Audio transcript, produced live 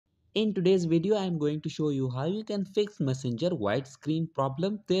In today's video, I am going to show you how you can fix Messenger white screen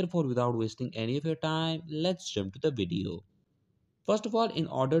problem. Therefore, without wasting any of your time, let's jump to the video. First of all, in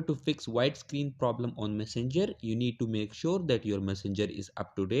order to fix white screen problem on Messenger, you need to make sure that your Messenger is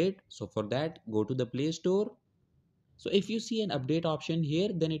up to date. So for that, go to the Play Store. So if you see an update option here,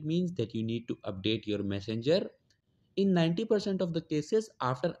 then it means that you need to update your Messenger. In 90% of the cases,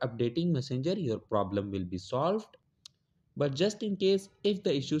 after updating Messenger, your problem will be solved. But just in case if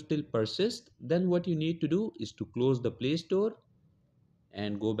the issue still persists, then what you need to do is to close the Play Store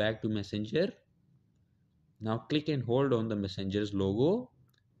and go back to Messenger. Now click and hold on the Messenger's logo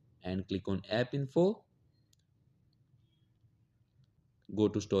and click on App Info. Go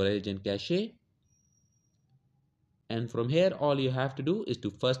to Storage and Cache. And from here, all you have to do is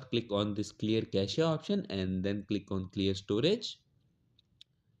to first click on this Clear Cache option and then click on Clear Storage.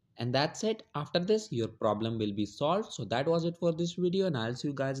 And that's it. After this, your problem will be solved. So that was it for this video, and I'll see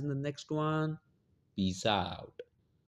you guys in the next one. Peace out.